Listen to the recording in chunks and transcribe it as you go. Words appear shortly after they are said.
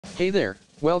Hey there,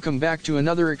 welcome back to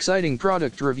another exciting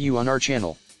product review on our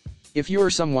channel. If you're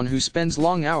someone who spends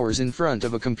long hours in front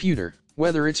of a computer,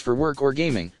 whether it's for work or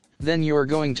gaming, then you're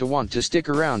going to want to stick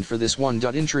around for this one.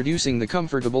 Introducing the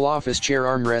comfortable office chair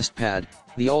armrest pad,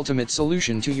 the ultimate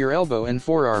solution to your elbow and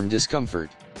forearm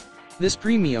discomfort. This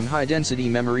premium high-density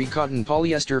memory cotton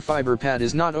polyester fiber pad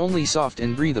is not only soft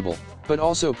and breathable, but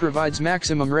also provides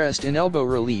maximum rest and elbow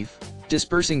relief,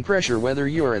 dispersing pressure whether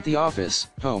you're at the office,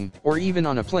 home, or even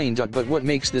on a plane. But what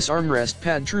makes this armrest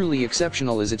pad truly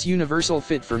exceptional is its universal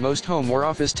fit for most home or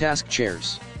office task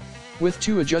chairs. With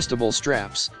two adjustable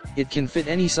straps, it can fit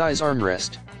any size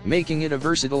armrest, making it a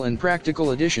versatile and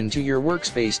practical addition to your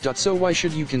workspace. So why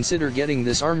should you consider getting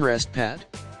this armrest pad?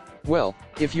 Well,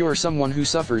 if you're someone who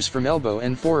suffers from elbow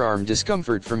and forearm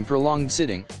discomfort from prolonged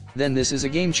sitting, then this is a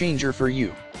game changer for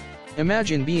you.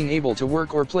 Imagine being able to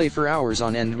work or play for hours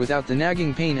on end without the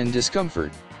nagging pain and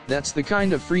discomfort. That's the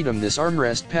kind of freedom this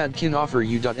armrest pad can offer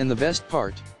you. And the best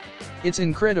part? It's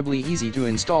incredibly easy to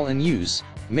install and use,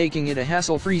 making it a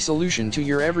hassle-free solution to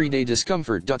your everyday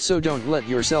discomfort. So don't let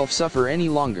yourself suffer any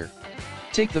longer.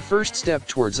 Take the first step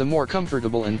towards a more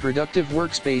comfortable and productive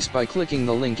workspace by clicking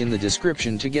the link in the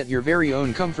description to get your very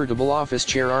own comfortable office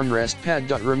chair armrest pad.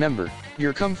 Remember,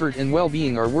 your comfort and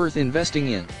well-being are worth investing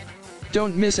in.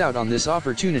 Don't miss out on this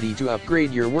opportunity to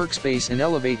upgrade your workspace and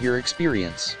elevate your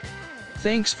experience.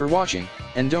 Thanks for watching,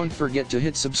 and don't forget to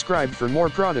hit subscribe for more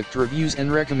product reviews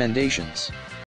and recommendations.